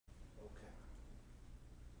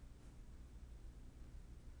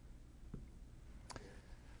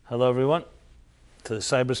Hello, everyone, to the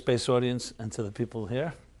cyberspace audience and to the people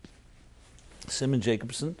here. Rabbi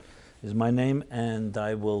Jacobson is my name, and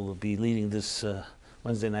I will be leading this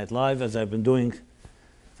Wednesday Night Live, as I've been doing,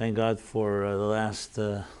 thank God, for the last,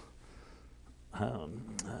 from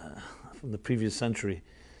the previous century.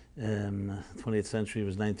 20th century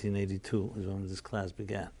was 1982, is when this class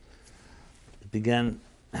began. It began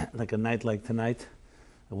like a night like tonight,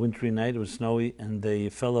 a wintry night. It was snowy, and a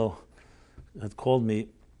fellow had called me,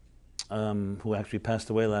 who actually passed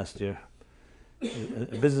away last year,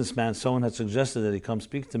 a businessman. Someone had suggested that he come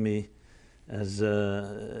speak to me as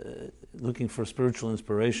looking for spiritual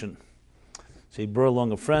inspiration. So he brought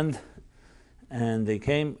along a friend, and they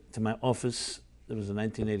came to my office. It was in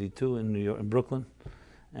 1982 in New York, in Brooklyn,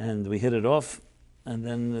 and we hit it off. And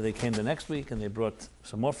then they came the next week, and they brought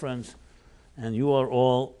some more friends. And you are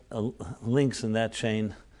all links in that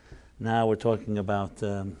chain. Now we're talking about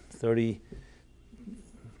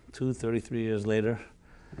 33 years later,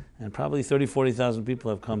 and probably 40,000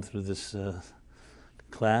 people have come through this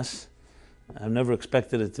class. I've never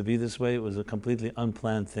expected it to be this way. It was a completely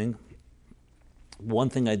unplanned thing. One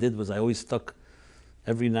thing I did was I always stuck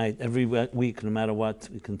every night, every week, no matter what,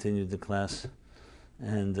 we continued the class.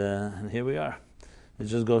 And here we are. It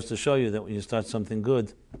just goes to show you that when you start something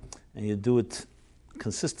good and you do it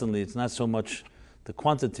consistently, it's not so much the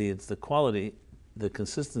quantity, it's the quality, the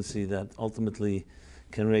consistency that ultimately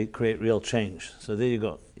can create real change. So there you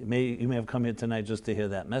go. You may have come here tonight just to hear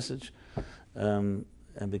that message, and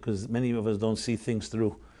because many of us don't see things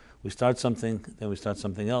through. We start something, then we start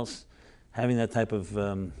something else. Having that type of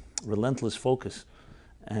relentless focus,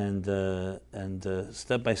 and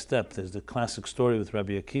step by step. There's the classic story with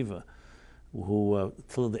Rabbi Akiva, who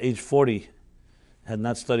till the age 40 had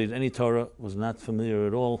not studied any Torah, was not familiar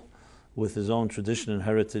at all with his own tradition and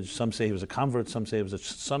heritage. Some say he was a convert, some say he was a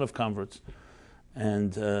son of converts.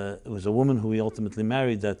 And it was a woman who he ultimately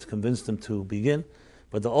married that convinced him to begin.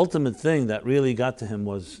 But the ultimate thing that really got to him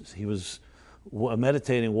was he was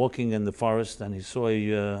meditating, walking in the forest, and he saw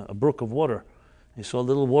a brook of water. He saw a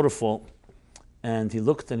little waterfall, and he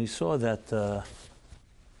looked and he saw that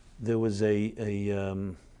there was a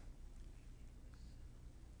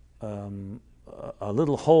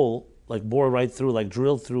little hole, like bore right through, like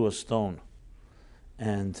drilled through a stone.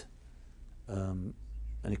 And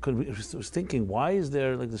he couldn't. He was thinking, why is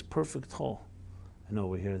there like this perfect hole? I know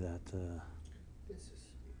we hear that.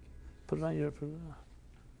 Put it on your. Do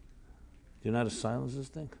you know how to silence this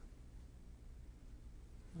thing?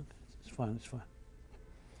 Okay, it's fine. It's fine.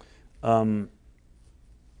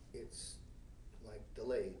 It's like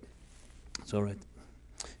delayed. It's all right.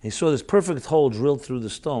 He saw this perfect hole drilled through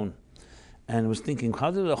the stone, and was thinking,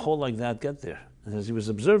 how did a hole like that get there? And as he was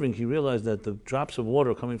observing, he realized that the drops of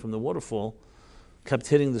water coming from the waterfall kept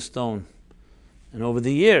hitting the stone. And over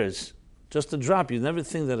the years, just a drop, you'd never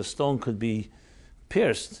think that a stone could be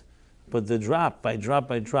pierced, but the drop by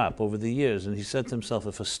drop over the years. And he said to himself,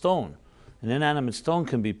 if a stone, an inanimate stone,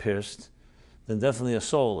 can be pierced, then definitely a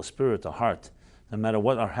soul, a spirit, a heart, no matter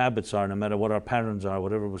what our habits are, no matter what our patterns are,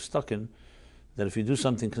 whatever we're stuck in, that if you do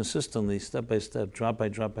something consistently, step by step, drop by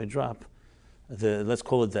drop, let's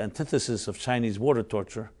call it the antithesis of Chinese water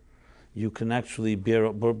torture, you can actually bear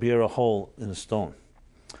a hole in a stone.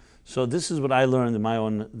 So this is what I learned in my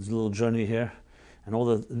own little journey here, and all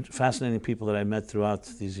the fascinating people that I met throughout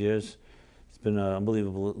these years. It's been an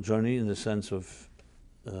unbelievable journey in the sense of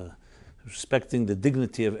respecting the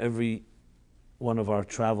dignity of every one of our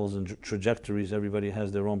travels and trajectories. Everybody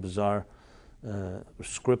has their own bizarre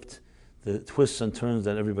script, the twists and turns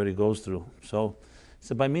that everybody goes through. So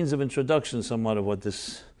by means of introduction, somewhat of what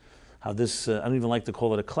this, how this, I don't even like to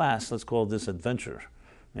call it a class, let's call this adventure.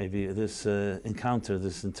 Maybe this encounter,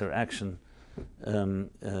 this interaction,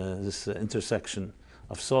 this intersection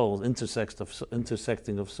of souls,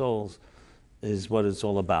 intersecting of souls is what it's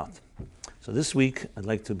all about. So this week, I'd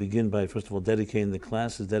like to begin by, first of all, dedicating the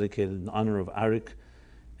class is dedicated in honor of Arik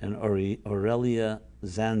and Aurelia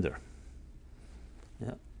Xander.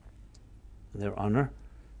 Yeah, their honor.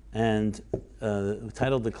 And we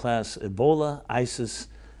titled the class Ebola, ISIS,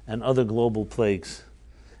 and Other Global Plagues.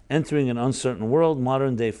 Entering an Uncertain World,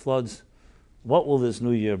 Modern Day Floods, What Will This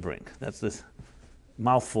New Year Bring? That's this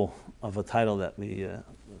mouthful of a title that we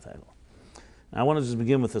title. Now, I want to just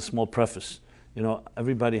begin with a small preface. You know,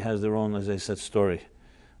 everybody has their own, as I said, story.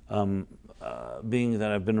 Being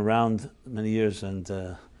that I've been around many years, and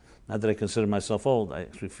not that I consider myself old, I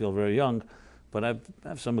actually feel very young, but I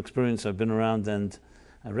have some experience. I've been around, and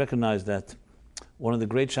I recognize that one of the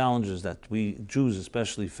great challenges that we Jews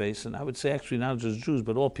especially face, and I would say actually not just Jews,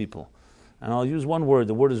 but all people, and I'll use one word,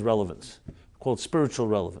 the word is relevance, called spiritual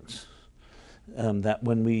relevance. that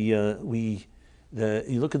when you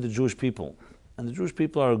look at the Jewish people, and the Jewish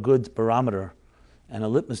people are a good barometer and a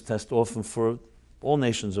litmus test often for all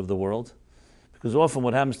nations of the world, because often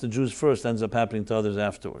what happens to Jews first ends up happening to others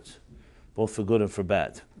afterwards, both for good and for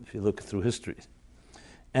bad, if you look through history.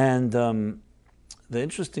 And the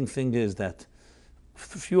interesting thing is that a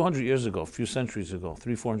few hundred years ago, a few centuries ago,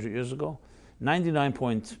 300-400 years ago,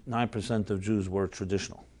 99.9% of Jews were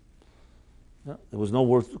traditional. Yeah, there was no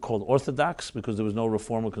word called Orthodox because there was no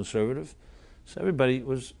Reform or Conservative. So everybody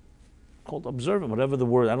was called observant, whatever the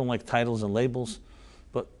word. I don't like titles and labels,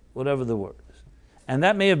 but whatever the word is. And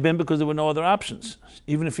that may have been because there were no other options.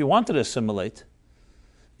 Even if you wanted to assimilate,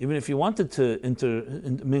 even if you wanted to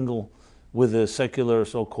intermingle with the secular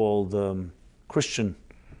so-called Christian,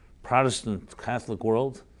 Protestant, Catholic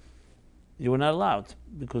world, you were not allowed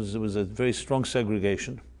because there was a very strong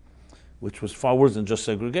segregation, which was far worse than just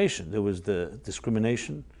segregation. There was the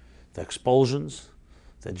discrimination, the expulsions,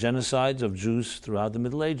 the genocides of Jews throughout the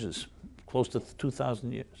Middle Ages, close to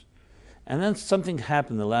 2,000 years. And then something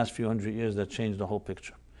happened in the last few hundred years that changed the whole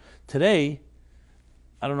picture. Today,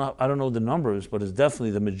 I don't know the numbers, but it's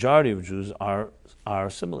definitely the majority of Jews are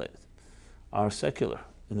assimilated, are secular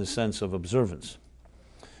in the sense of observance.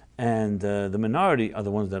 And the minority are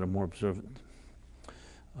the ones that are more observant.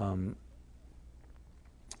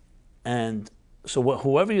 And so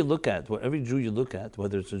whoever you look at, every Jew you look at,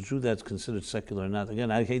 whether it's a Jew that's considered secular or not,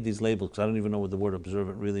 again, I hate these labels because I don't even know what the word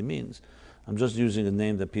observant really means. I'm just using a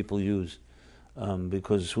name that people use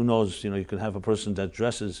because who knows, you can have a person that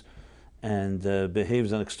dresses and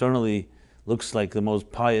behaves and externally looks like the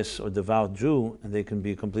most pious or devout Jew, and they can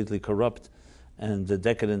be completely corrupt and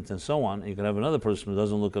decadent and so on. And you can have another person who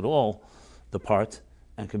doesn't look at all the part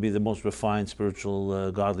and can be the most refined,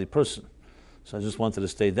 spiritual, godly person. So I just wanted to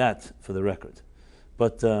state that for the record.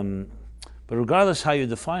 But regardless how you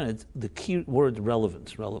define it, the key word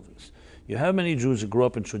relevance. You have many Jews who grew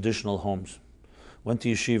up in traditional homes, went to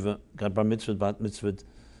yeshiva, got bar mitzvah, bat mitzvah,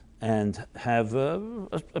 and have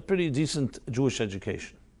a pretty decent Jewish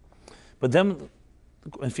education. But then,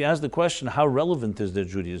 if you ask the question, how relevant is their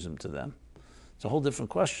Judaism to them? It's a whole different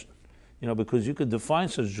question. Because you could define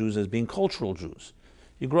such Jews as being cultural Jews.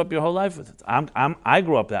 You grew up your whole life with it. I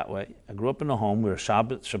grew up that way. I grew up in a home where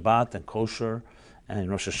Shabbat and kosher and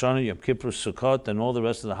Rosh Hashanah, Yom Kippur, Sukkot, and all the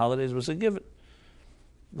rest of the holidays was a given.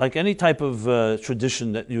 Like any type of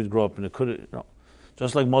tradition that you would grow up in, it could,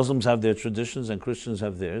 just like Muslims have their traditions and Christians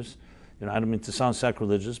have theirs. I don't mean to sound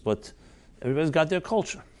sacrilegious, but everybody's got their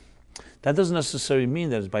culture. That doesn't necessarily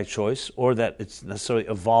mean that it's by choice or that it's necessarily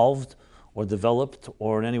evolved or developed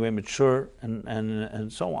or in any way mature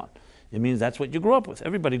and so on. It means that's what you grew up with.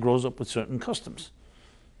 Everybody grows up with certain customs.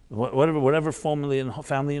 Whatever family and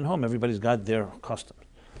home, everybody's got their customs.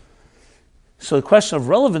 So the question of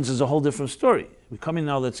relevance is a whole different story. We're coming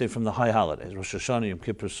now, let's say, from the high holidays, Rosh Hashanah, Yom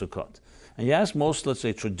Kippur, Sukkot. And you ask most, let's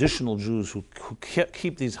say, traditional Jews who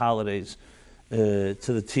keep these holidays to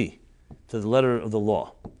the T, to the letter of the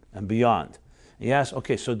law and beyond. And you ask,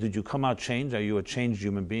 okay, so did you come out changed? Are you a changed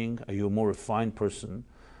human being? Are you a more refined person?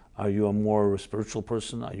 Are you a more spiritual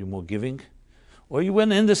person? Are you more giving? Or you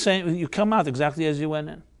went in the same, you come out exactly as you went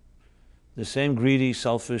in. The same greedy,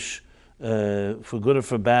 selfish, for good or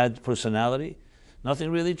for bad personality.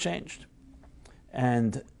 Nothing really changed.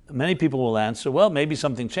 And many people will answer, well, maybe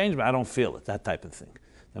something changed, but I don't feel it, that type of thing.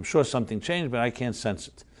 I'm sure something changed, but I can't sense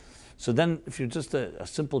it. So then if you're just a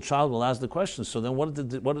simple child, we'll ask the question, so then what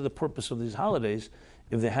are the purpose of these holidays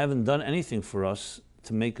if they haven't done anything for us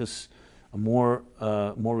to make us more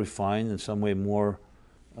refined, in some way more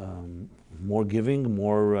giving,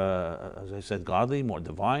 more, as I said, godly, more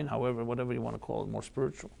divine, whatever you want to call it, more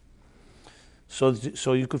spiritual.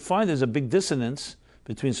 So you could find there's a big dissonance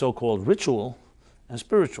between so-called ritual and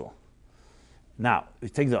spiritual. Now, we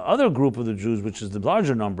take the other group of the Jews, which is the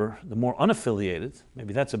larger number, the more unaffiliated,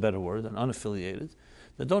 maybe that's a better word than unaffiliated,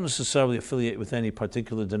 that don't necessarily affiliate with any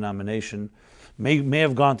particular denomination, may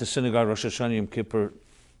have gone to synagogue, Rosh Hashanah, Yom Kippur,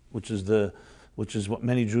 which is what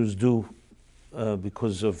many Jews do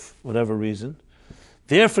because of whatever reason.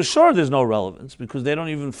 There, for sure, there's no relevance because they don't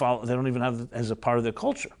even have it as a part of their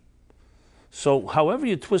culture. So, however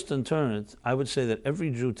you twist and turn it, I would say that every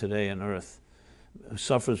Jew today on earth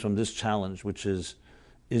suffers from this challenge, which is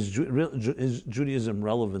Judaism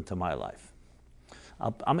relevant to my life?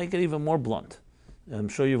 I'll make it even more blunt. I'm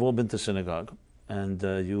sure you've all been to synagogue, and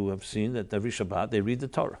you have seen that every Shabbat they read the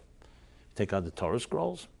Torah. Take out the Torah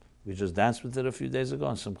scrolls. We just danced with it a few days ago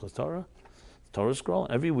on Simchas Torah. The Torah scroll.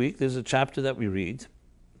 Every week there's a chapter that we read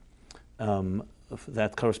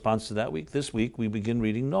that corresponds to that week. This week we begin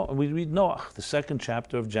reading Noah. We read Noah, the second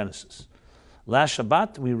chapter of Genesis. Last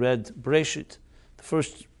Shabbat, we read Bereshit, the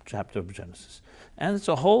first chapter of Genesis. And it's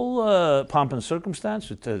a whole pomp and circumstance.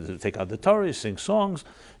 You take out the Torah, you sing songs,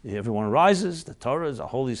 everyone rises. The Torah is a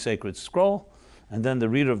holy sacred scroll. And then the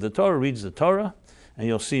reader of the Torah reads the Torah. And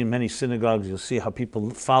you'll see in many synagogues, you'll see how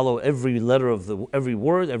people follow every letter of every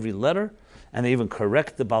word, every letter. And they even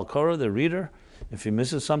correct the Balkorah, the reader, if he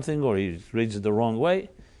misses something or he reads it the wrong way.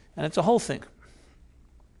 And it's a whole thing.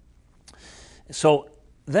 So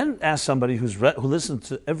then ask somebody who listens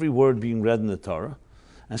to every word being read in the Torah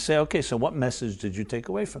and say, okay, so what message did you take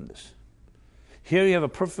away from this? Here you have a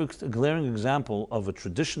perfect, glaring example of a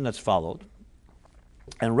tradition that's followed,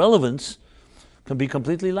 and relevance can be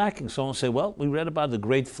completely lacking. Someone will say, well, we read about the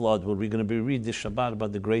great flood. We're going to be reading this Shabbat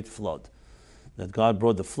about the great flood, that God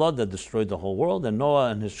brought the flood that destroyed the whole world, and Noah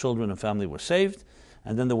and his children and family were saved,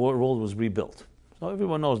 and then the world was rebuilt. So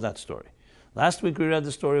everyone knows that story. Last week we read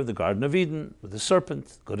the story of the Garden of Eden with the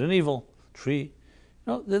serpent, good and evil, tree.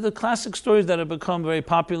 They're the classic stories that have become very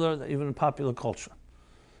popular, even in popular culture.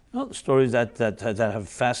 The stories that have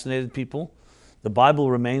fascinated people. The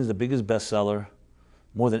Bible remains the biggest bestseller,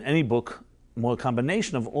 more than any book, more a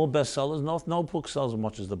combination of all bestsellers. No book sells as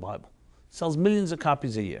much as the Bible. It sells millions of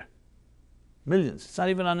copies a year. Millions. It's not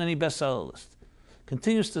even on any bestseller list.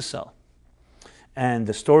 Continues to sell. And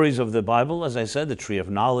the stories of the Bible, as I said, the tree of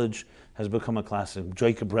knowledge has become a classic.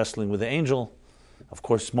 Jacob wrestling with the angel. Of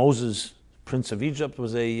course, Moses, Prince of Egypt,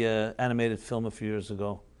 was a animated film a few years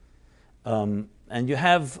ago. And you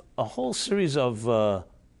have a whole series of the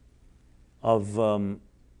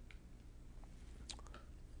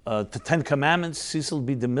Ten Commandments. Cecil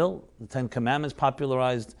B. DeMille, the Ten Commandments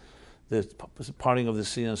popularized the parting of the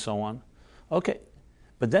sea and so on. Okay,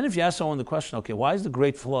 but then if you ask someone the question, okay, why is the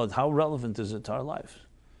Great Flood, how relevant is it to our lives?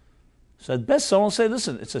 So at best someone will say,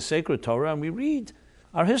 listen, it's a sacred Torah and we read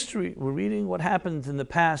our history. We're reading what happened in the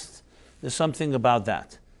past. There's something about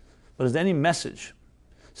that. But is there any message?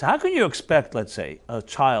 So how can you expect, let's say, a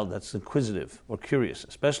child that's inquisitive or curious,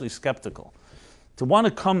 especially skeptical, to want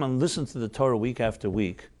to come and listen to the Torah week after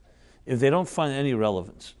week if they don't find any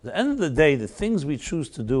relevance? At the end of the day, the things we choose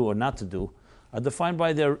to do or not to do are defined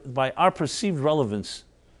by our perceived relevance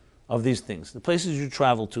of these things. The places you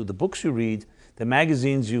travel to, the books you read, the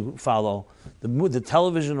magazines you follow, the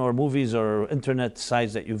television or movies or internet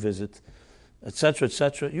sites that you visit, etc.,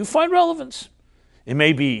 etc. You find relevance. It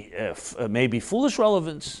may be foolish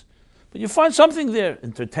relevance, but you find something there.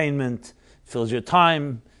 Entertainment fills your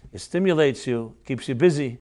time, it stimulates you, keeps you busy.